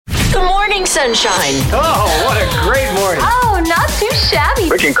Good morning, sunshine. Oh, what a great morning. Oh, not too shabby.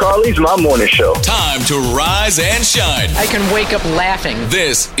 Rick and Carly's My Morning Show. Time to rise and shine. I can wake up laughing.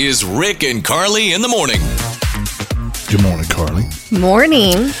 This is Rick and Carly in the morning. Good morning, Carly.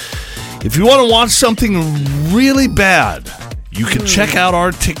 Morning. If you want to watch something really bad, you can check out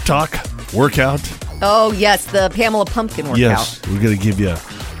our TikTok workout. Oh, yes, the Pamela Pumpkin workout. Yes, we're going to give you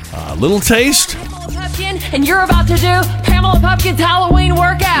a little taste. Pumpkin, and you're about to do Pamela Pumpkin's Halloween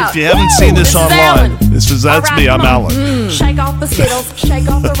workout. If you haven't seen this online, that's me. I'm Alan. Shake off the Skittles, shake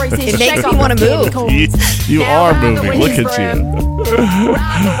off the Reese's. It makes me want to move. You are moving. Look at you.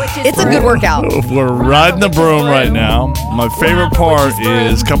 It's a good workout. We're riding the broom right now. My favorite part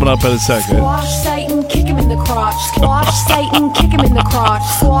is coming up in a second. Squash Satan, kick him in the crotch. Squash Satan, kick him in the crotch.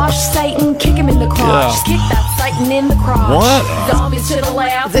 Squash Satan, kick him in the crotch. Yeah. Kick that Satan in the crotch. What? Zombies to the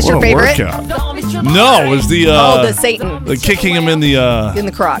left. Is this your favorite? Zombies to the No, it was the the Satan. the kicking him in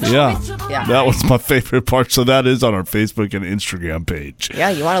the crotch. Yeah. Yeah. That was my favorite part. So that is on our Facebook and Instagram page. Yeah,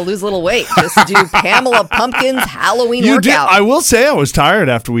 you want to lose a little weight. Just do Pamela Pumpkin's Halloween You did. workout. I will say I was tired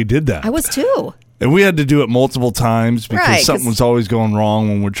after we did that. I was too. And we had to do it multiple times because Right, something 'cause- was always going wrong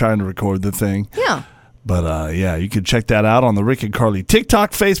when we're trying to record the thing. Yeah. But yeah, you can check that out on the Rick and Carly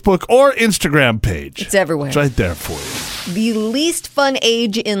TikTok, Facebook, or Instagram page. It's everywhere. It's right there for you. The least fun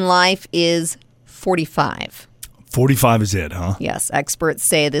age in life is 45. 45 is it, huh? Yes, experts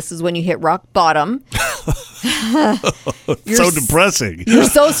say this is when you hit rock bottom. So depressing. You're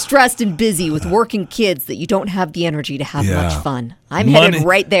so stressed and busy with work and kids that you don't have the energy to have Yeah. much fun. I'm headed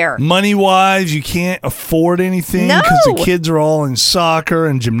right there. Money-wise, you can't afford anything No. because the kids are all in soccer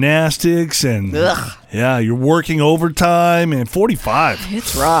and gymnastics. And Ugh. yeah, you're working overtime. And 45.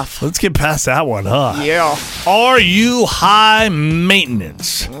 It's rough. Let's get past that one, huh? Yeah. Are you high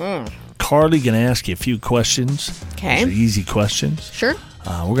maintenance? Carly going to ask you a few questions. Okay. These are easy questions. Sure.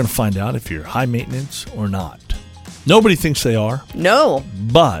 We're going to find out if you're high maintenance or not. Nobody thinks they are, No.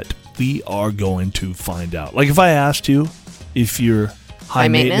 but we are going to find out. Like if I asked you if you're high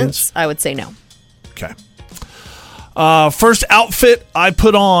maintenance. I would say no. Okay. First outfit I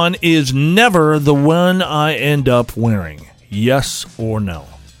put on is never the one I end up wearing. Yes or no?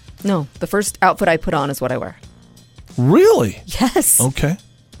 No. The first outfit I put on is what I wear. Really? Yes. Okay.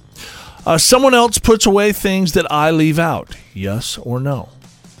 Someone else puts away things that I leave out. Yes or no?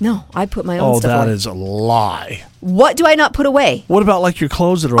 No. I put my own Oh, stuff that away. is a lie. What do I not put away? What about like your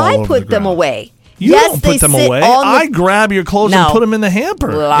clothes that are all I over put the them ground? away. You yes, don't they put them sit away. on the- I grab your clothes and No. put them in the hamper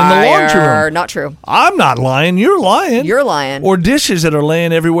in the Liar. laundry room. Not true. I'm not lying. You're lying. You're lying. Or dishes that are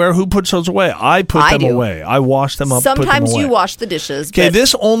laying everywhere. Who puts those away? I put I them do. away. I wash them up. Sometimes put them away. you wash the dishes. Okay, but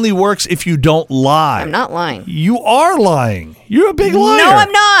this only works if you don't lie. I'm not lying. You are lying. You're a big liar. No,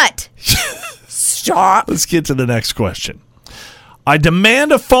 I'm not. Stop. Let's get to the next question. I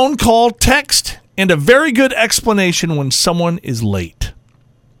demand a phone call, text, and a very good explanation when someone is late.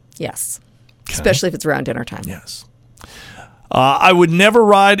 Yes. Especially if it's around dinner time. Yes. I would never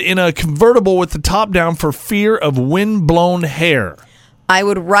ride in a convertible with the top down for fear of wind-blown hair. I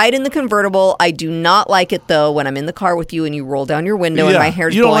would ride in the convertible. I do not like it, though, when I'm in the car with you and you roll down your window and my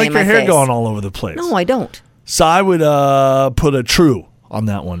hair's you don't blowing like in your my hair face. going all over the place. No, I don't. So I would put a true on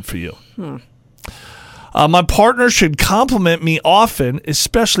that one for you. My partner should compliment me often,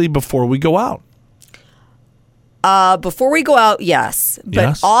 especially before we go out. Before we go out, yes. But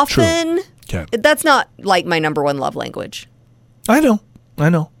Yes? often, Okay. that's not like my number one love language. I know.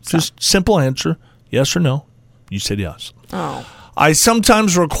 Just simple answer, yes or no. You said yes. Oh. I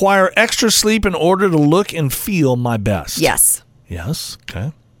sometimes require extra sleep in order to look and feel my best. Yes. Yes,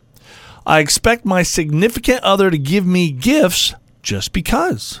 okay. I expect my significant other to give me gifts just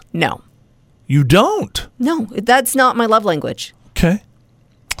because. No. You don't. No, that's not my love language. Okay.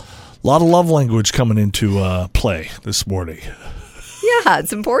 A lot of love language coming into play this morning. Yeah,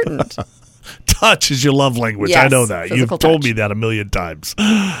 it's important. Touch is your love language. Yes, I know that. You've physical told touch. me that a million times.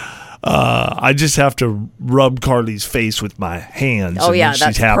 I just have to rub Carly's face with my hands. Oh, and yeah, then she's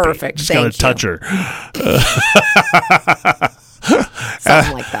that's happy. perfect. Just gotta Thank touch her.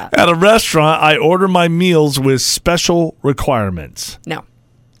 Something like that. At a restaurant, I order my meals with special requirements. No.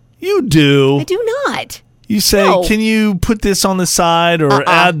 You do. I do not. You say, No. can you put this on the side or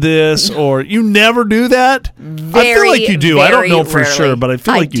add this? Or you never do that? I feel like you do. I don't know for rarely. sure, but I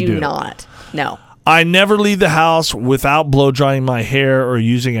feel like you do. I do not. No. I never leave the house without blow drying my hair or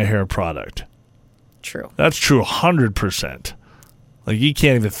using a hair product. True. That's true 100%. Like, you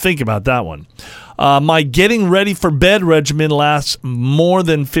can't even think about that one. My getting ready for bed regimen lasts more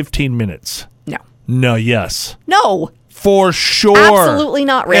than 15 minutes. No. No, yes. No. For sure. Absolutely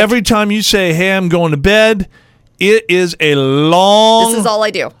not, Rick. Every time you say, hey, I'm going to bed, it is a long This is all I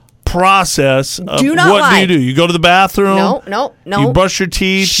do. process. Of Do not what lie. do? You go to the bathroom. No. You brush your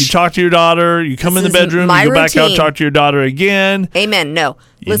teeth. You talk to your daughter. You come in the This is bedroom. my You go back out, routine. talk to your daughter again. Amen. No.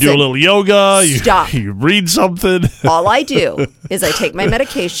 You Listen, do a little yoga. Stop. You read something. all I do is I take my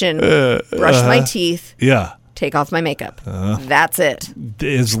medication, brush my teeth, Yeah. take off my makeup. That's it.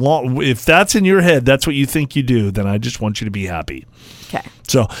 As long if that's in your head, that's what you think you do, then I just want you to be happy. Okay.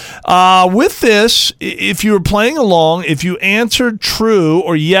 So, with this, if you were playing along, if you answered true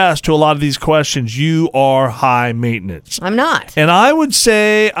or yes to a lot of these questions, you are high maintenance. I'm not. And I would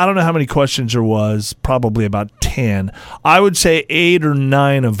say, I don't know how many questions there was, probably about 10. I would say 8 or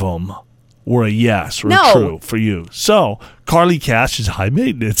 9 of them were a yes or No. true for you. So, Carly Cash is high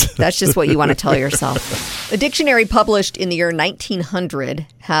maintenance. That's just what you want to tell yourself. A dictionary published in the year 1900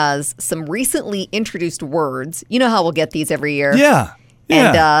 has some recently introduced words. You know how we'll get these every year? Yeah.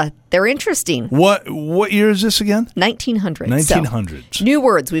 Yeah. And they're interesting. What year is this again? 1900. 1900s. So, new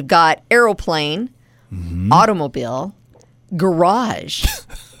words. We've got aeroplane, Mm-hmm. automobile, garage,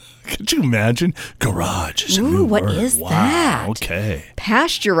 Could you imagine? Garage is a Ooh, new what word. is Wow. that? Okay.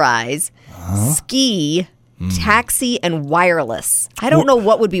 pasteurize, Uh-huh. ski, Mm. taxi, and wireless. I don't know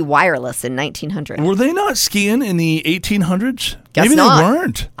what would be wireless in 1900. Were they not skiing in the 1800s? Guess Maybe not. they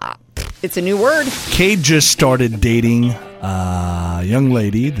weren't. It's a new word. Cade just started dating a young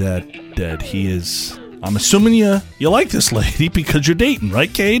lady that he is. I'm assuming you like this lady because you're dating,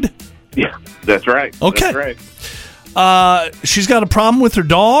 right, Cade? Yeah, that's right. Okay. That's right. She's got a problem with her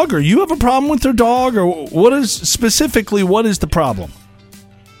dog, or you have a problem with her dog, or what is the problem?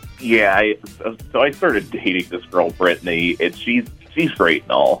 Yeah, so I started dating this girl, Brittany, and she's great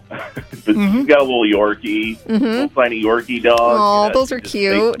and all. But she's got a little Yorkie, little tiny Yorkie dog. Oh, and, those she are just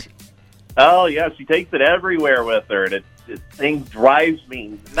cute. Oh, yeah, she takes it everywhere with her, and it thing drives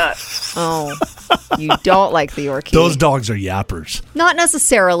me nuts. Oh, you don't like the Yorkie. Those dogs are yappers. Not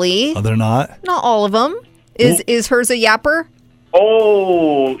necessarily. Oh, they're not? Not all of them. Is hers a yapper?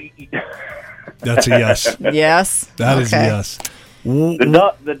 Oh, That's a yes. Yes. That is a Okay. yes.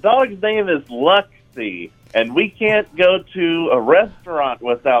 the dog's name is Luxie, and we can't go to a restaurant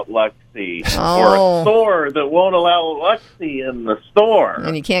without Luxie, or Oh. a store that won't allow Luxie in the store.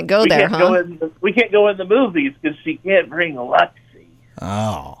 And you can't go we there, can't huh? we can't go in the movies because she can't bring Luxie.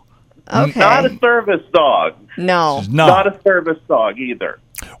 Oh. Okay. Not a service dog. No. Not a service dog either.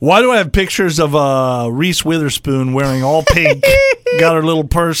 Why do I have pictures of Reese Witherspoon wearing all pink? Got her little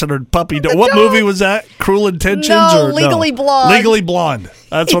purse and her puppy dog. What movie was that? Cruel Intentions? No, or Legally Blonde. Legally Blonde.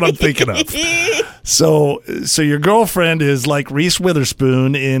 That's what I'm thinking of. So your girlfriend is like Reese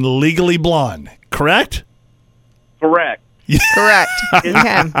Witherspoon in Legally Blonde, correct? Correct. Correct.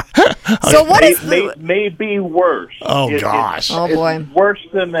 Okay. So what is the... may be worse. Oh, gosh. Oh, boy. It's worse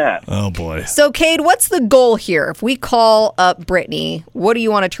than that. Oh, boy. So, Cade, what's the goal here? If we call up Brittany, what do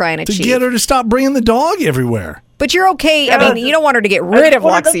you want to try and To achieve? get her to stop bringing the dog everywhere. But you're okay. I mean, you don't want her to get rid of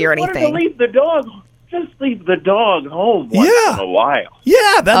Luxie or I want her anything. to leave the dog. Just leave the dog home once Yeah. in a while.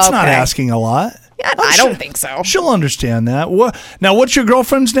 Yeah, that's not Okay. asking a lot. Yeah, I'm I sure- don't think so. She'll understand that. Now, what's your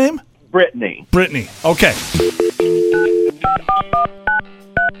girlfriend's name? Brittany. Brittany. Okay.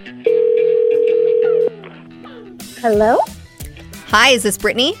 Hello? Hi, is this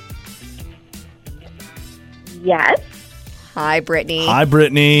Brittany? Yes. Hi, Brittany. Hi,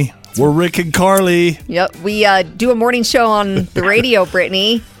 Brittany. We're Rick and Carly. Yep, we do a morning show on the radio,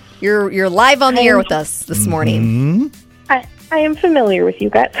 Brittany. You're live on the air with us this morning. I am familiar with you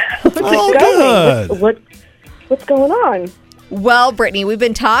guys. How's Oh, it going? good. What's going on? Well, Brittany, we've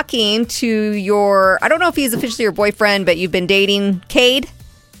been talking to your, I don't know if he's officially your boyfriend, but you've been dating Cade.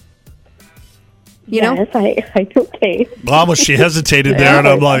 You know? Yes, I know Kate. Almost she hesitated there, and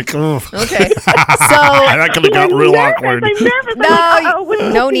I'm like, ugh. Okay. So, That could have got real awkward. I'm nervous. I'm like,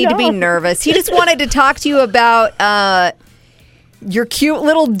 oh, no need to be nervous. He just wanted to talk to you about your cute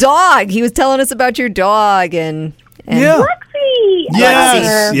little dog. He was telling us about your dog and Yeah. Lexi.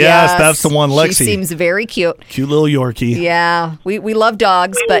 Yes. Yes, that's the one, Lexi. She seems very cute. Cute little Yorkie. Yeah, we love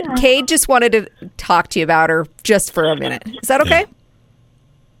dogs, but Cade just wanted to talk to you about her just for a minute. Is that okay?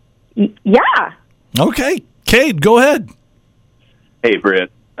 Yeah. Okay. Cade, go ahead. Hey,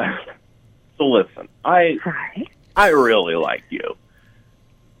 Britt. So listen, Hi. I really like you.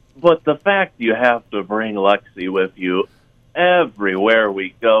 But the fact you have to bring Lexi with you everywhere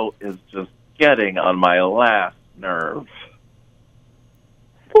we go is just getting on my last nerve.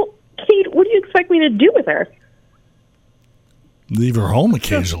 Well, Kate, what do you expect me to do with her? Leave her home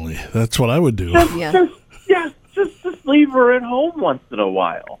occasionally. That's what I would do. Yeah. Just leave her at home once in a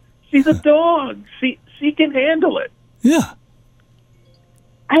while. She's a dog. She can handle it. Yeah.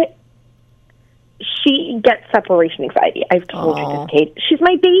 She gets separation anxiety. I've told you Aw. this, Kate. She's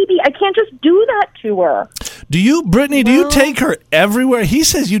my baby. I can't just do that to her. Brittany, do you take her everywhere? He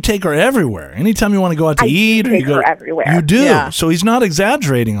says you take her everywhere. Anytime you want to go out to I do eat or you take go her everywhere. You do. Yeah. So he's not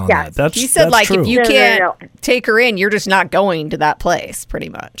exaggerating on Yes. that. He said, that's like, true. if you No, can't no. take her in, you're just not going to that place, pretty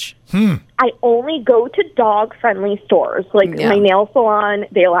much. I only go to dog-friendly stores. Like Yeah. my nail salon,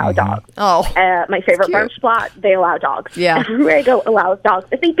 they allow dogs. Oh, My favorite cute. brunch spot, they allow dogs. Yeah. Everywhere I go allows dogs.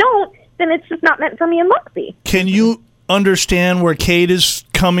 If they don't, then it's just not meant for me and Lexi. Can you understand where Kate is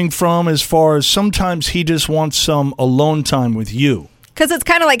coming from as far as sometimes he just wants some alone time with you? because it's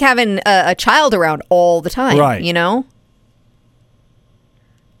kind of like having a child around all the time, Right. you know?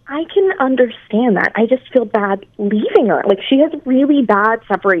 I can understand that. I just feel bad leaving her. Like, she has really bad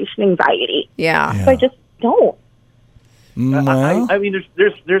separation anxiety. Yeah. So I just don't. Well, I mean,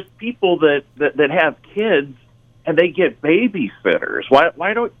 there's people that have kids and they get babysitters.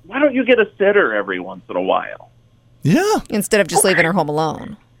 Why don't you get a sitter every once in a while? yeah. Instead of just leaving her home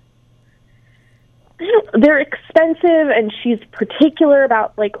alone. They're expensive, and she's particular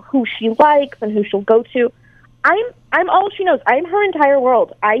about like who she likes and who she'll go to. I'm all she knows. I'm her entire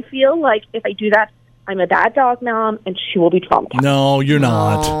world. I feel like if I do that, I'm a bad dog mom, and she will be traumatized. No, you're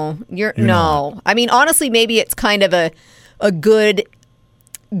not. No, You're no. I mean, honestly, maybe it's kind of a good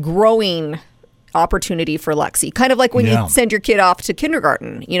growing opportunity for Lexi. Kind of like when Yeah. you send your kid off to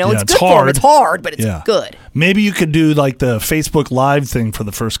kindergarten. You know, Yeah, it's it's good for him. hard. It's hard, but it's Yeah. good. Maybe you could do like the Facebook Live thing for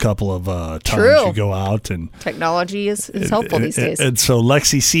the first couple of times True. you go out, and Technology is helpful these days. And so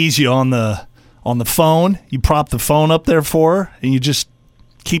Lexi sees you on the phone. You prop the phone up there for her, and you just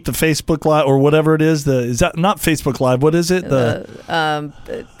keep the Facebook Live or whatever it is. Is that not Facebook Live? What is it? FaceTime.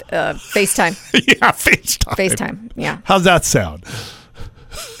 Yeah, FaceTime. FaceTime. Yeah. How's that sound?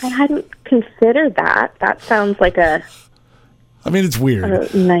 I hadn't considered that. That sounds like a I mean, it's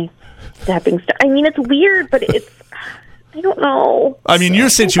weird. nice stepping stone. I mean, it's weird, but it's, I don't know. I mean, your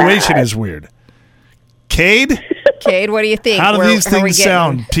situation bad. is weird. Cade, Cade, what do you think? how do these How are we things getting?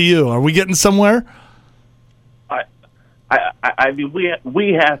 sound to you? Are we getting somewhere? I mean,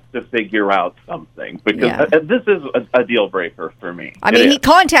 we have to figure out something because Yeah. this is a deal breaker for me. I It mean, is. he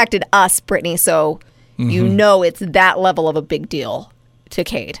contacted us, Brittany, so you Mm-hmm. know it's that level of a big deal to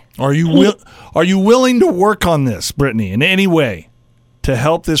Cade. Are you willing to work on this, Brittany, in any way to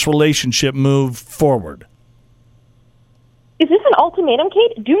help this relationship move forward? Is this an ultimatum,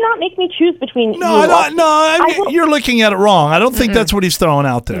 Kate? Do not make me choose between you No, and Lexi. I mean, I will- you're looking at it wrong. I don't think that's what he's throwing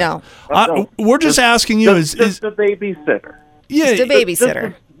out there. No. We're just asking you. Just a babysitter. Yeah, Just a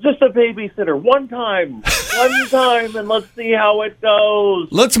babysitter. Just a babysitter. One time, and let's see how it goes.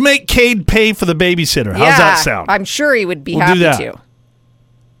 let's make Cade pay for the babysitter. How's that sound? I'm sure he would be We'll happy do that. to.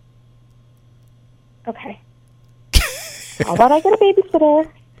 Okay. How about I get a babysitter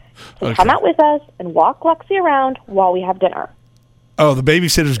to come out with us and walk Lexi around while we have dinner? Oh, the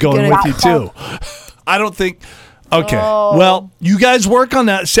babysitter's going Gonna- with you too. I don't think. Okay. Oh. Well, you guys work on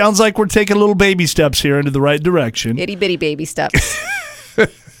that. Sounds like we're taking little baby steps here into the right direction. Itty bitty baby steps.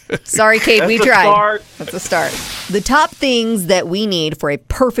 Sorry, Kate, we That's a tried. start. That's a start. The top things that we need for a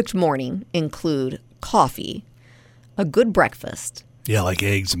perfect morning include coffee, a good breakfast. Yeah, like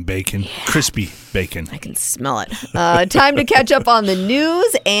eggs and bacon, crispy bacon. I can smell it. Time to catch up on the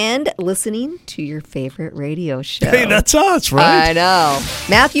news and listening to your favorite radio show. Hey, that's us, right? I know.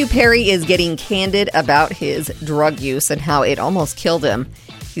 Matthew Perry is getting candid about his drug use and how it almost killed him.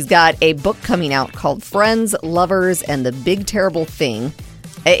 He's got a book coming out called Friends, Lovers, and the Big Terrible Thing.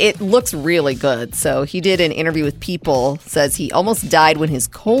 It looks really good. So he did an interview with People, says he almost died when his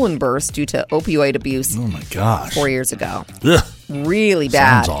colon burst due to opioid abuse Oh my gosh. 4 years ago. Ugh, Really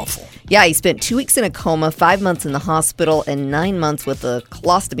bad. sounds awful. Yeah, he spent 2 weeks in a coma, 5 months in the hospital, and 9 months with a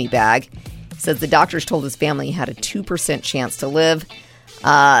colostomy bag. He says the doctors told his family he had a 2% chance to live.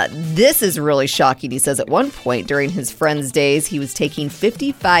 This is really shocking. He says at one point during his friend's days, he was taking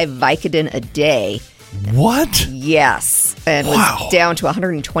 55 Vicodin a day. What? Yes. And Wow. was down to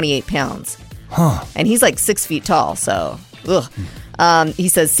 128 pounds. And he's like 6 feet tall, so ugh. He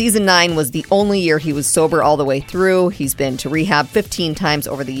says season 9 was the only year he was sober all the way through. He's been to rehab 15 times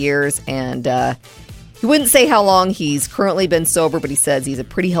over the years, and he wouldn't say how long he's currently been sober, but he says he's a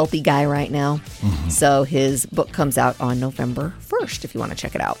pretty healthy guy right now. So his book comes out on November 1st, if you want to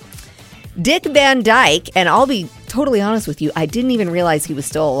check it out. Dick Van Dyke, and I'll be totally honest with you, I didn't even realize he was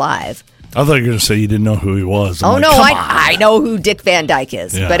still alive. I thought you were going to say you didn't know who he was. I'm Oh, like, no, come on. I know who Dick Van Dyke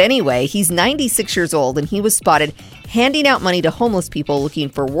is. Yeah. But anyway, he's 96 years old, and he was spotted handing out money to homeless people looking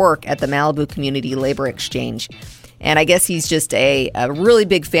for work at the Malibu Community Labor Exchange. And I guess he's just a really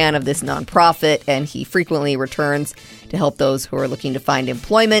big fan of this nonprofit, and he frequently returns to help those who are looking to find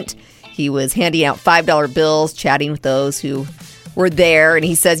employment. He was handing out $5 bills, chatting with those who were there. And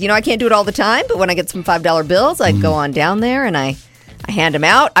he says, I can't do it all the time, but when I get some $5 bills, I go on down there and I hand them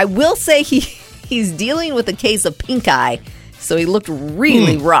out. I will say he's dealing with a case of pink eye, so he looked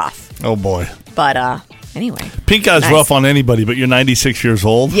really rough. Oh, boy. But anyway. Pink eye's rough on anybody, but you're 96 years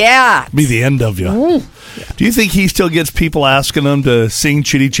old. Yeah. Be the end of you. Ooh. Do you think he still gets people asking him to sing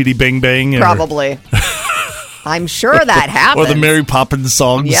Chitty Chitty Bang Bang? Probably. I'm sure that happens. Or the Mary Poppins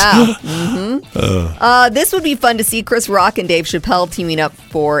songs. Yeah. This would be fun to see Chris Rock and Dave Chappelle teaming up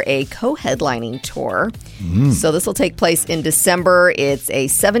for a co-headlining tour. So this will take place in December. It's a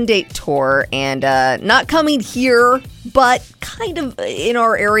 7-date tour and not coming here, but kind of in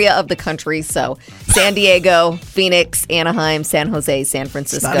our area of the country. So San Diego, Phoenix, Anaheim, San Jose, San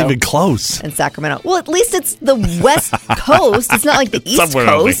Francisco. It's not even close. And Sacramento. Well, at least it's the West Coast. It's not like the East Somewhere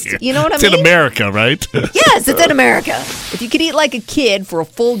over Coast. here. You know what I It's mean? in America, right? Yes, it's in America. If you could eat like a kid for a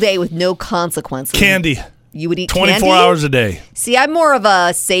full day with no consequences. Candy. You would eat 24 candy? hours a day. See, I'm more of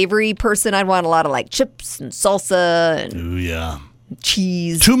a savory person. I'd want a lot of like chips and salsa and Ooh, yeah.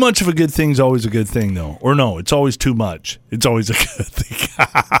 cheese. Too much of a good thing is always a good thing, though. Or no, it's always too much. It's always a good thing.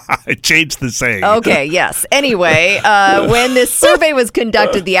 I changed the saying. Okay, yes. Anyway, when this survey was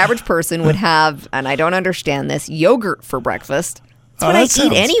conducted, the average person would have, and I don't understand this, yogurt for breakfast. That's what I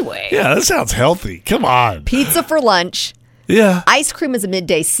eat anyway. Yeah, that sounds healthy. Come on. Pizza for lunch. Yeah. Ice cream is a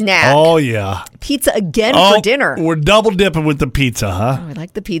midday snack. Oh, yeah. Pizza again for dinner. We're double dipping with the pizza, huh? I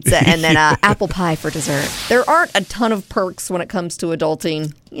like the pizza. And then apple pie for dessert. There aren't a ton of perks when it comes to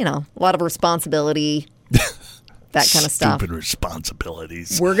adulting. A lot of responsibility, that kind of stuff. Stupid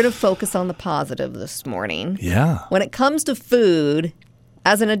responsibilities. We're going to focus on the positive this morning. Yeah. When it comes to food,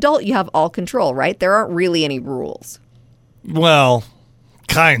 as an adult, you have all control, right? There aren't really any rules. Well,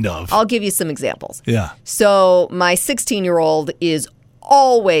 kind of. I'll give you some examples. Yeah. So my 16-year-old is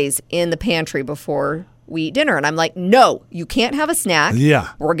always in the pantry before we eat dinner. And I'm like, no, you can't have a snack. Yeah.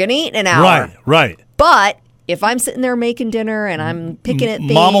 We're going to eat in an hour. Right. But if I'm sitting there making dinner and I'm picking at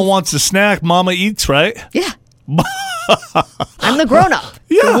things. Mama wants a snack. Mama eats, right? Yeah. I'm the grown-up.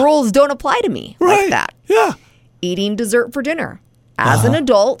 Yeah. The rules don't apply to me like that. Yeah. Eating dessert for dinner. As an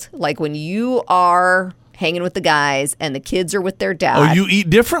adult, like when you are hanging with the guys and the kids are with their dad. Oh, you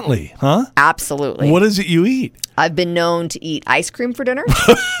eat differently, huh? Absolutely. What is it you eat? I've been known to eat ice cream for dinner.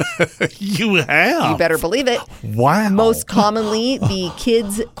 You have? You better believe it. Wow. Most commonly, the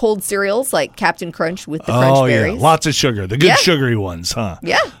kids' cold cereals like Captain Crunch with the Crunch Berries. Yeah. Lots of sugar. The good sugary ones, huh?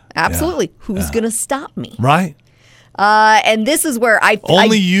 Yeah, absolutely. Who's going to stop me? Right. And this is where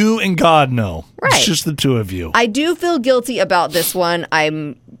Only you and God know. Right. It's just the two of you. I do feel guilty about this one.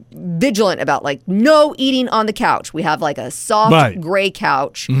 I'm vigilant about no eating on the couch. We have a soft gray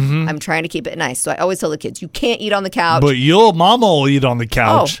couch. Mm-hmm. I'm trying to keep it nice. So I always tell the kids, you can't eat on the couch. But your mama will eat on the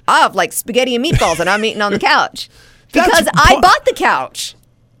couch. Oh, I have spaghetti and meatballs and I'm eating on the couch. Because I bought the couch.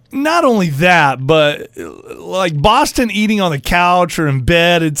 Not only that, but Boston eating on the couch or in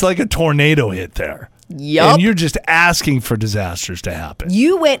bed, it's like a tornado hit there. Yup. And you're just asking for disasters to happen.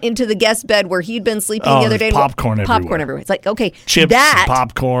 You went into the guest bed where he'd been sleeping the other day. Popcorn everywhere. It's like, okay, chips, that and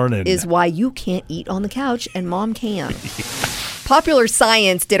popcorn. is why you can't eat on the couch and Mom can. Popular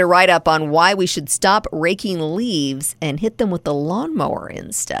Science did a write-up on why we should stop raking leaves and hit them with the lawnmower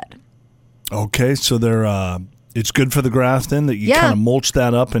instead. Okay, so it's good for the grass then that you kind of mulch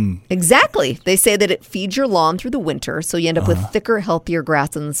that up and... Exactly. They say that it feeds your lawn through the winter, so you end up with thicker, healthier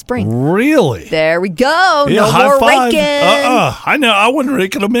grass in the spring. Really? There we go. Yeah, no more raking. I know. I wasn't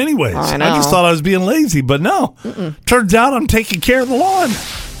raking them anyways. I know. I just thought I was being lazy, but no. Turns out I'm taking care of the lawn.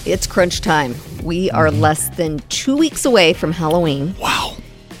 It's crunch time. We are less than 2 weeks away from Halloween. Wow.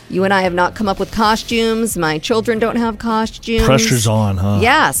 You and I have not come up with costumes. My children don't have costumes. Pressure's on, huh?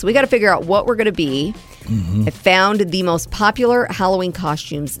 Yeah, so we got to figure out what we're going to be. I found the most popular Halloween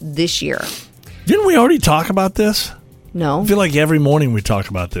costumes this year. Didn't we already talk about this? No. I feel like every morning we talk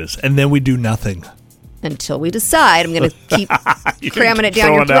about this, and then we do nothing. Until we decide. I'm going to keep cramming it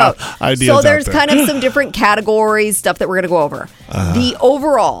down your throwing throat. ideas So out there's there. kind of some different categories, stuff that we're going to go over. The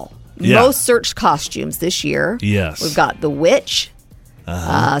overall most searched costumes this year. Yes. We've got the witch,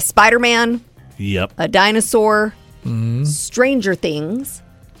 Spider-Man, Yep. a dinosaur, Stranger Things,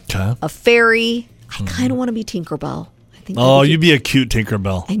 Okay. a fairy. I kind of want to be Tinkerbell. I think. Oh, you'd be a cute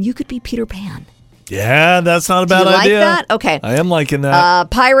Tinkerbell. And you could be Peter Pan. Yeah, that's not a bad Do you like idea. that? Okay. I am liking that. A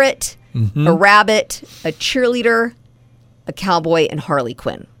pirate, a rabbit, a cheerleader, a cowboy, and Harley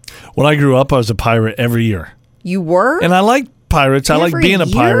Quinn. When I grew up, I was a pirate every year. You were? And I liked pirates. I like Every being a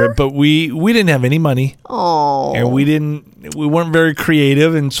year? pirate, but we didn't have any money. Oh. And we weren't very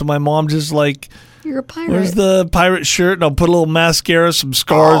creative, and so my mom just You're a pirate. Where's the pirate shirt? And I'll put a little mascara, some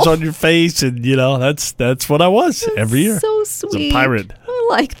scars on your face, and that's what I was every year. So As sweet. a pirate. I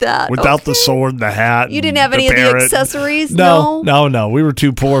like that. Without the Okay. sword, the hat. You didn't and have any of the parrot. accessories? No. We were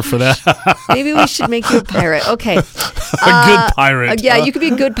too poor for that. Maybe we should make you a pirate. Okay. A good pirate. Yeah, you could be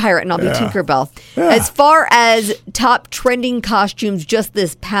a good pirate, and I'll be Tinkerbell. As far as top trending costumes just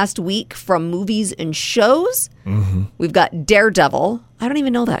this past week from movies and shows, we've got Daredevil. I don't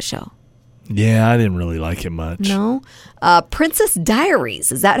even know that show. Yeah, I didn't really like it much. No. Princess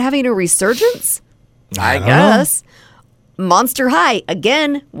Diaries. Is that having a resurgence? I don't guess. Monster High.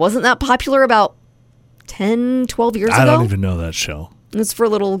 Again, wasn't that popular about 10, 12 years ago? I don't even know that show. It's for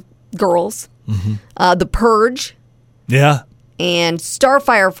little girls. The Purge Yeah. and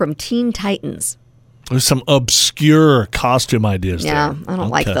Starfire from Teen Titans. There's some obscure costume ideas Yeah, there. I don't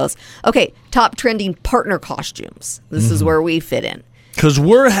like those. Okay, top trending partner costumes. This is where we fit in. Because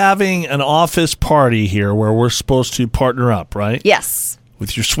we're having an office party here where we're supposed to partner up, right? Yes.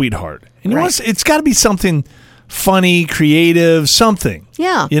 With your sweetheart. And Right. it's got to be something funny, creative, something.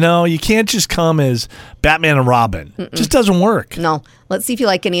 Yeah. You can't just come as Batman and Robin. It just doesn't work. No. Let's see if you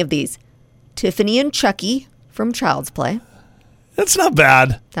like any of these. Tiffany and Chucky from Child's Play. That's not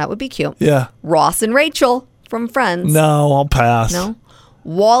bad. That would be cute. Yeah. Ross and Rachel from Friends. No, I'll pass. No.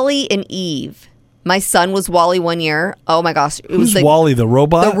 Wally and Eve. My son was Wally one year. Oh my gosh. It Who's was Wally, the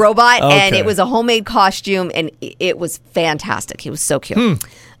robot? the robot, and Okay. it was a homemade costume, and it was fantastic. It was so cute.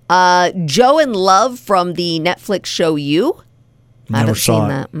 Joe and Love from the Netflix show You. I Never haven't saw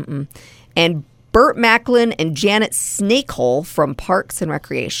seen it. that. And Burt Macklin and Janet Snakehole from Parks and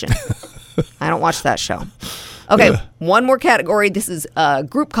Recreation. I don't watch that show. Okay, one more category. This is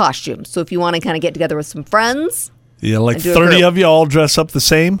group costumes. So if you want to kind of get together with some friends, Yeah, like and do a 30 group. of you all dress up the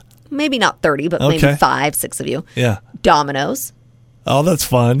same? maybe not 30, but maybe Okay. 5, 6 of you. Yeah. Dominoes. Oh, that's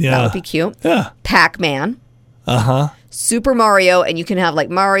fun. Yeah. That would be cute. Yeah. Pac-Man. Uh-huh. Super Mario, and you can have like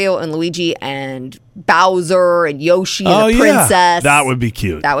Mario and Luigi and Bowser and Yoshi and Oh, the yeah. princess. That would be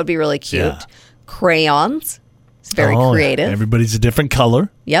cute. That would be really cute. Yeah. Crayons. It's very Oh, creative. Everybody's a different color.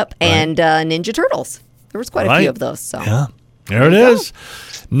 Yep. And Ninja Turtles. There was quite a Right. few of those. So Yeah. There it is.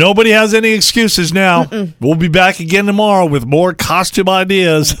 Nobody has any excuses now. We'll be back again tomorrow with more costume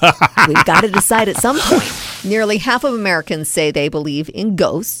ideas. we've got to decide at some point. Nearly half of Americans say they believe in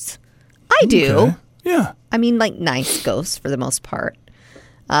ghosts. I do. Okay. Yeah. I mean, like nice ghosts for the most part.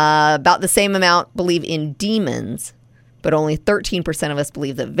 About the same amount believe in demons, but only 13% of us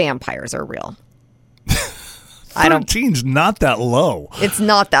believe that vampires are real. I don't. 13's not that low. It's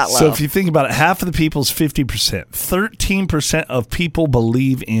not that low. So if you think about it, half of the people's 50%. 13% of people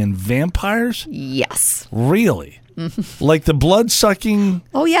believe in vampires? Yes. Really? Like the blood-sucking,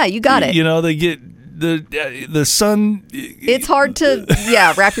 Oh yeah, you got it. they get the sun. It's hard to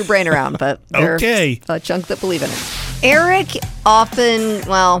wrap your brain around, but there's Okay. a chunk that believe in it. Eric often,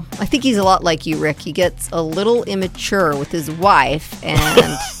 well, I think he's a lot like you, Rick. He gets a little immature with his wife, and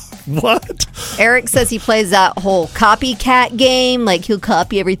What? Eric says he plays that whole copycat game, like he'll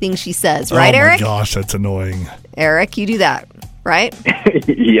copy everything she says, right, oh Eric? my gosh, that's annoying. Eric, you do that, right?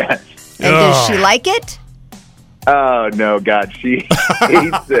 Yes. And does she like it? Oh, no, God, she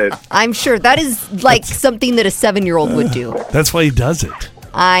hates it. I'm sure that is like something that a 7-year-old would do. That's why he does it,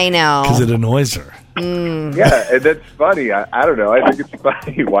 I know. because it annoys her. Yeah, and that's funny. I don't know. I think it's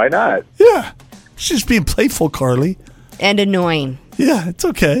funny. Why not? Yeah. She's just being playful, Carly. And annoying. Yeah, it's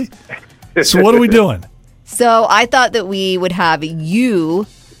okay. So what are we doing? So I thought that we would have you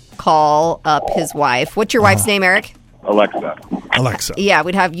call up his wife. What's your wife's name, Eric? Alexa. Alexa. Yeah,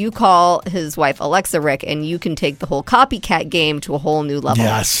 we'd have you call his wife Alexa, Rick, and you can take the whole copycat game to a whole new level.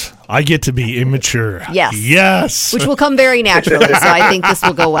 Yes. I get to be immature. Yes. Yes. Which will come very naturally, so I think this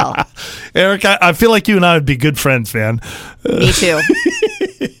will go well. Eric, I feel like you and I would be good friends, man. Me too.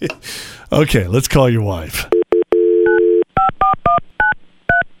 Okay, let's call your wife.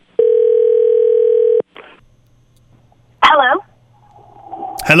 Hello?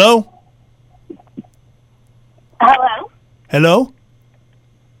 Hello? Hello? Hello?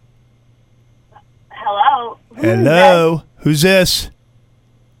 Hello? Hello? Who's this?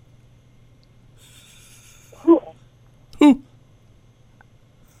 Who?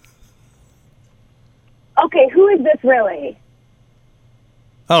 Okay, who is this really?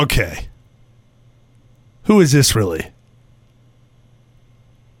 Okay. Who is this really?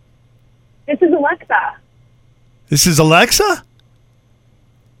 This is Alexa. This is Alexa?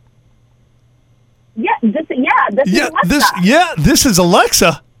 This is Alexa. This is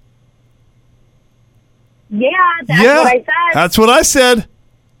Alexa. Yeah, that's what I said. That's what I said.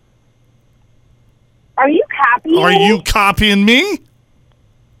 Are you copying? Are you copying me?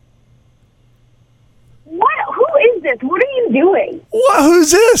 is this? What are you doing? What?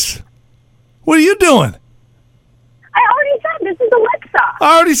 Who's this? What are you doing? I already said this is Alexa.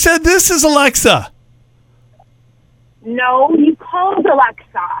 I already said this is Alexa. No, you called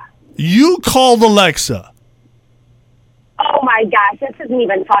Alexa. You called Alexa. Oh my gosh, this isn't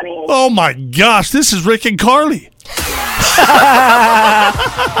even funny. Oh my gosh, this is Rick and Carly.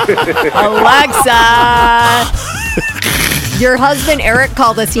 Alexa. Your husband Eric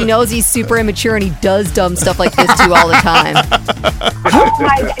called us. He knows he's super immature and he does dumb stuff like this to you all the time. Oh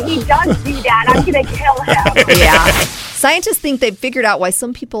my God, he does do that. I'm going to kill him. Yeah. Scientists think they've figured out why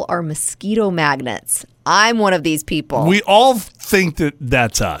some people are mosquito magnets. I'm one of these people. We all think that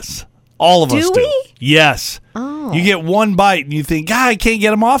that's us. All of us do. Do we? Yes. Oh. You get one bite and you think, God, I can't get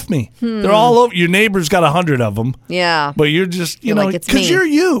them off me. They're all over. Your neighbor's got 100 of them. Yeah. But you're just, you know, like it's because me. you're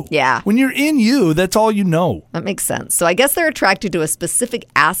you. Yeah. When you're in you, that's all you know. That makes sense. So I guess they're attracted to a specific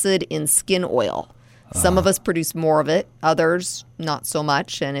acid in skin oil. Some of us produce more of it, others not so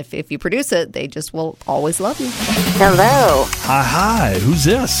much. And if you produce it, they just will always love you. Hello. Hi. Who's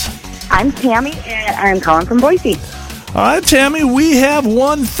this? I'm Tammy, and I'm calling from Boise. All right, Tammy, we have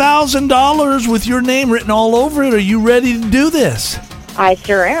 $1,000 with your name written all over it. Are you ready to do this? I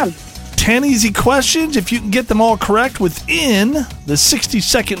sure am. 10 easy questions. If you can get them all correct within the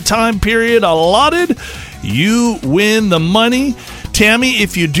 60-second time period allotted, you win the money. Tammy,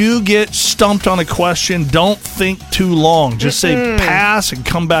 if you do get stumped on a question, don't think too long. Just say pass and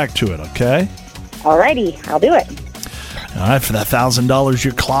come back to it, okay? Alrighty, I'll do it. All right, for that $1,000,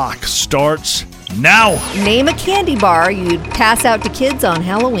 your clock starts now. Name a candy bar you'd pass out to kids on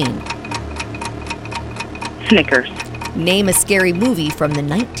Halloween. Snickers. Name a scary movie from the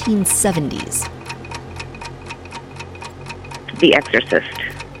 1970s. The Exorcist.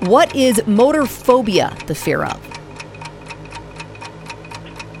 What is motor phobia the fear of?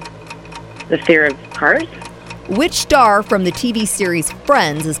 The fear of cars. Which star from the TV series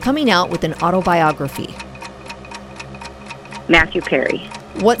Friends is coming out with an autobiography? Matthew Perry.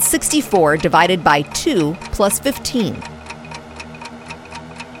 What's 64 divided by 2 plus 15?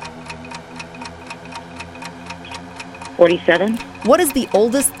 47. What is the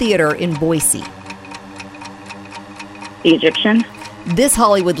oldest theater in Boise? The Egyptian. This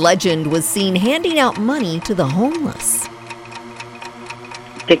Hollywood legend was seen handing out money to the homeless.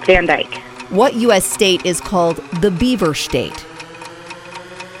 Dick Van Dyke. What U.S. state is called the Beaver State?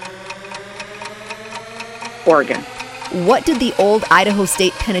 Oregon. What did the old Idaho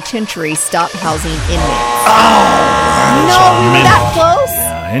State Penitentiary stop housing inmates? Oh, no, we were that close.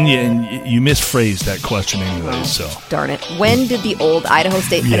 Yeah, and you misphrased that question anyway, so. Darn it. When did the old Idaho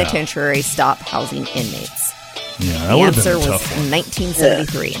State Penitentiary stop housing inmates? Yeah, that The would have been answer a was tough one. in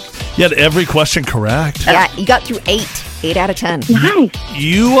 1973. You had every question correct. Yeah, you got through 8 out of 10. Nice.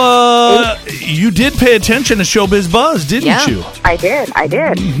 You did pay attention to Showbiz Buzz, didn't Yeah. you? I did.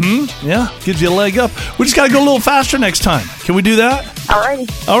 Yeah, gives you a leg up. We just got to go a little faster next time. Can we do that?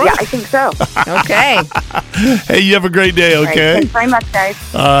 Alrighty. All right. Yeah, I think so. Okay. Hey, you have a great day, All right, okay? thanks very much, guys.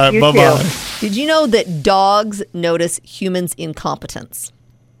 All right, You bye-bye. too. Did you know that dogs notice humans' incompetence?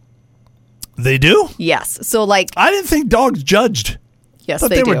 They do? Yes. So, like, I didn't think dogs judged. yes, But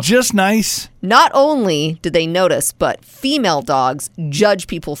they they do. were just nice. Not only did they notice, but female dogs judge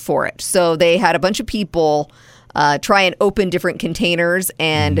people for it. So they had a bunch of people try and open different containers,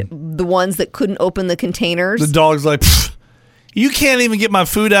 and the ones that couldn't open the containers. The dog's like, "Pfft, you can't even get my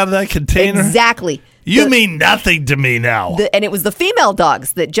food out of that container? Exactly. You mean nothing to me now. And it was the female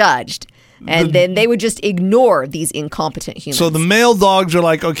dogs that judged. And then they would just ignore these incompetent humans. So the male dogs are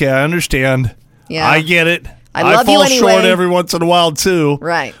like, okay, I understand. Yeah. I get it. I love fall you anyway. short every once in a while, too.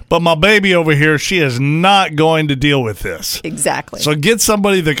 Right. But my baby over here, she is not going to deal with this. Exactly. So get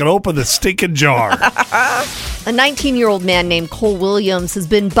somebody that can open the stinking jar. A 19-year-old man named Cole Williams has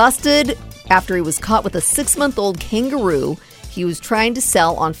been busted after he was caught with a 6-month-old kangaroo he was trying to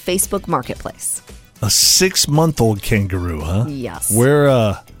sell on Facebook Marketplace. A 6-month-old kangaroo, huh? Yes.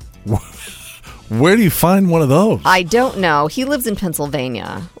 Where do you find one of those? I don't know. He lives in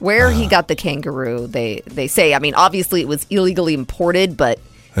Pennsylvania. Where he got the kangaroo, they say. I mean, obviously it was illegally imported, but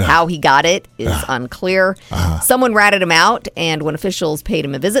how he got it is unclear. Someone ratted him out, and when officials paid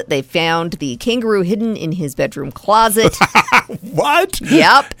him a visit, they found the kangaroo hidden in his bedroom closet. What?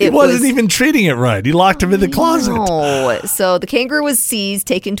 Yep. He wasn't even treating it right. He locked him in the closet. No. So the kangaroo was seized,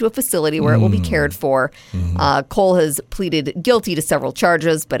 taken to a facility where it will be cared for. Cole has pleaded guilty to several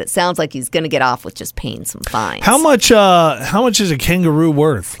charges, but it sounds like he's going to get off with just paying some fines. How much is a kangaroo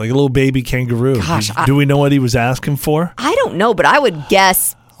worth? Like a little baby kangaroo? Gosh, Do we know what he was asking for? I don't know, but I would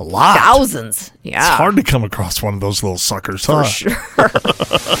guess A lot. Thousands. Yeah. It's hard to come across one of those little suckers, huh? For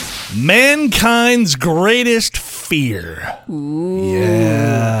sure. Mankind's greatest fear. Ooh.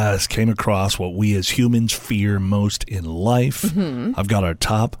 Yes. Came across what we as humans fear most in life. Mm-hmm. I've got our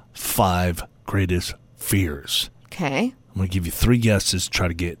top 5 greatest fears. Okay. I'm going to give you 3 guesses to try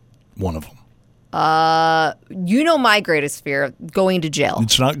to get one of them. You know my greatest fear, going to jail.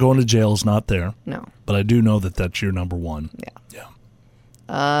 It's not going to jail. It's not there. No. But I do know that that's your number one. Yeah.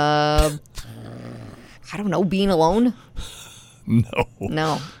 I don't know, being alone? No.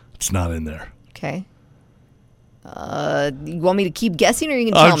 No. It's not in there. Okay. You want me to keep guessing or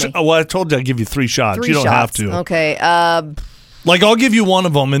you can tell me? Well, I told you I'd give you 3 shots. 3 you don't shots. have to. Okay. Like, I'll give you one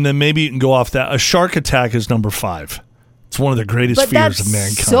of them, and then maybe you can go off that. A shark attack is number 5. It's one of the greatest but fears that's of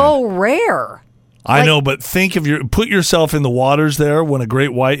mankind. so pare. I know, but put yourself in the waters there when a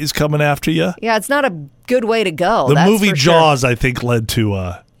great white is coming after you. Yeah, it's not a good way to go. The that's movie for sure. Jaws, I think, led to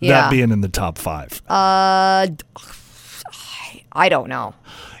that being in the top 5. I don't know.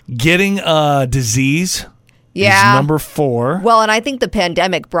 Getting a disease is number 4. Well, and I think the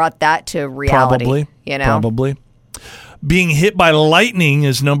pandemic brought that to reality. Probably. You know? Probably. Being hit by lightning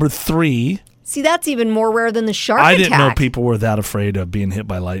is number 3. See, that's even more rare than the shark I attack. didn't know people were that afraid of being hit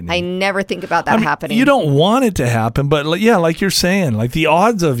by lightning. I never think about that happening. You don't want it to happen, but yeah, like you're saying, like the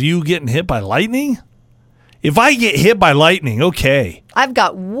odds of you getting hit by lightning. If I get hit by lightning, okay. I've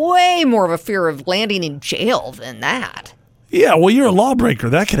got way more of a fear of landing in jail than that. Yeah, well, you're a lawbreaker.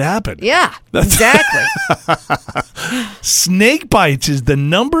 That could happen. Yeah, exactly. Snake bites is the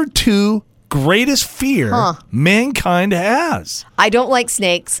number 2 greatest fear mankind has. I don't like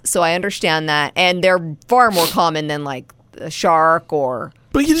snakes, so I understand that. And they're far more common than like a shark or...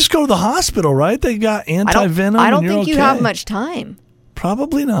 But you just go to the hospital, right? They got anti-venom. I don't and think you're you okay. have much time.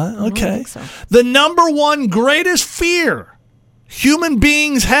 Probably not. Okay. I don't think so. The number 1 greatest fear human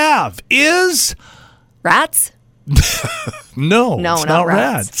beings have is... Rats? No, No, it's not not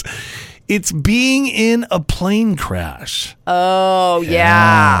rats. It's being in a plane crash. Oh,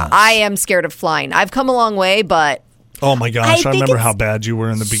 yeah. I am scared of flying. I've come a long way, but... Oh, my gosh. I think remember it's how bad you were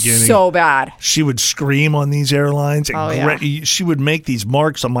in the beginning. So bad. She would scream on these airlines. And she would make these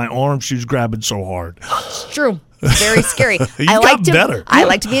marks on my arm. She was grabbing so hard. It's true. Very scary. Better. I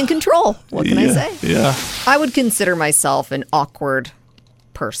like to be in control. What can I say? Yeah. I would consider myself an awkward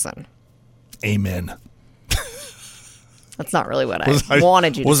person. Amen. That's not really what I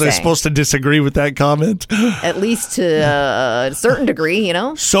wanted you to say. Was I supposed to disagree with that comment? At least to a certain degree, you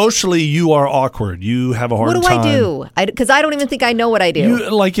know? Socially, you are awkward. You have a hard time. What do I do? Because I don't even think I know what I do.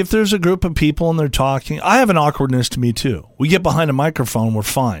 Like if there's a group of people and they're talking, I have an awkwardness to me too. We get behind a microphone, we're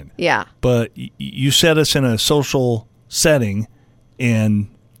fine. Yeah. But you set us in a social setting and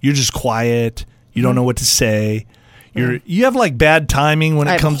you're just quiet. You don't know what to say. You have like bad timing when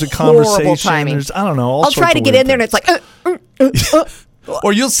it comes to conversation. Timing. I don't know. I'll try to get in there and it's like,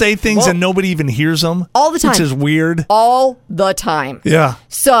 or you'll say things and nobody even hears them. All the time. Which is weird. All the time. Yeah.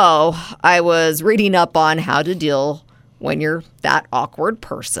 So I was reading up on how to deal when you're that awkward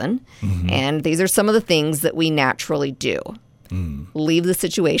person. Mm-hmm. And these are some of the things that we naturally do. Leave the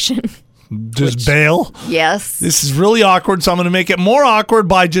situation. Just bail? Yes. This is really awkward, so I'm going to make it more awkward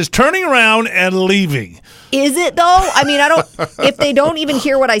by just turning around and leaving. Is it, though? I mean, if they don't even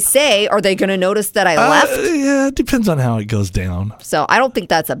hear what I say, are they going to notice that I left? Yeah, it depends on how it goes down. So I don't think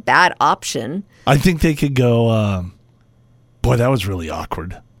that's a bad option. I think they could go, boy, that was really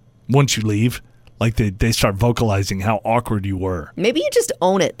awkward. Once you leave, like they start vocalizing how awkward you were. Maybe you just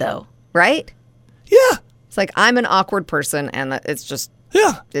own it, though, right? Yeah. It's like, I'm an awkward person, and it's just...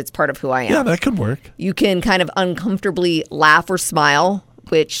 Yeah. It's part of who I am. Yeah, that could work. You can kind of uncomfortably laugh or smile,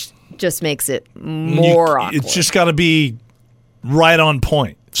 which just makes it more awkward. It's just got to be right on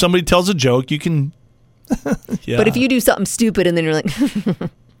point. If somebody tells a joke, you can... yeah. But if you do something stupid and then you're like...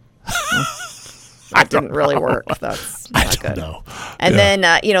 that didn't really work. That's not good. Know. And then,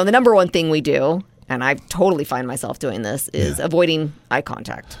 the number one thing we do, and I totally find myself doing this, is avoiding eye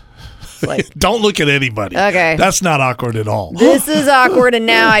contact. Like, don't look at anybody. Okay. That's not awkward at all. This is awkward, and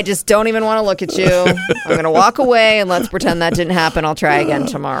now I just don't even want to look at you. I'm going to walk away, and let's pretend that didn't happen. I'll try again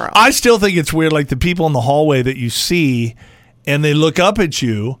tomorrow. I still think it's weird, like the people in the hallway that you see, and they look up at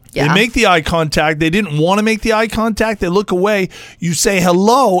you. Yeah. They make the eye contact. They didn't want to make the eye contact. They look away. You say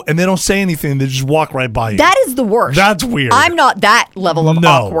hello, and they don't say anything. They just walk right by you. That is the worst. That's weird. I'm not that level of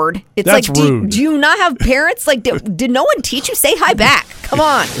awkward. It's that's like, rude. Do you not have parents? Like, did no one teach you? Say hi back. Come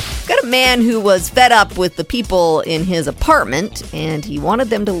on. Got a man who was fed up with the people in his apartment, and he wanted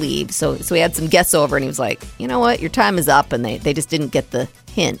them to leave. So he had some guests over, and he was like, you know what? Your time is up, and they just didn't get the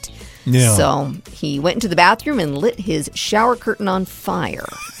hint. Yeah. So he went into the bathroom and lit his shower curtain on fire.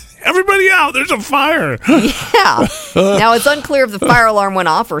 Everybody out. There's a fire. Yeah. Now, it's unclear if the fire alarm went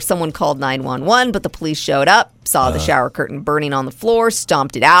off or someone called 911, but the police showed up, saw the shower curtain burning on the floor,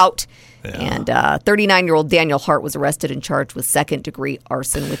 stomped it out. Yeah. And 39-year-old Daniel Hart was arrested and charged with second-degree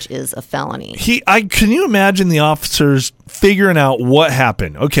arson, which is a felony. Can you imagine the officers figuring out what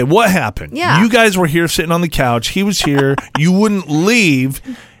happened? Okay, what happened? Yeah. You guys were here sitting on the couch. He was here. You wouldn't leave.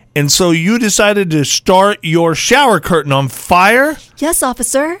 And so you decided to start your shower curtain on fire? Yes,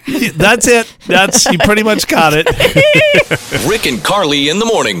 officer. That's it. You pretty much got it. Rick and Carly in the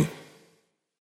morning.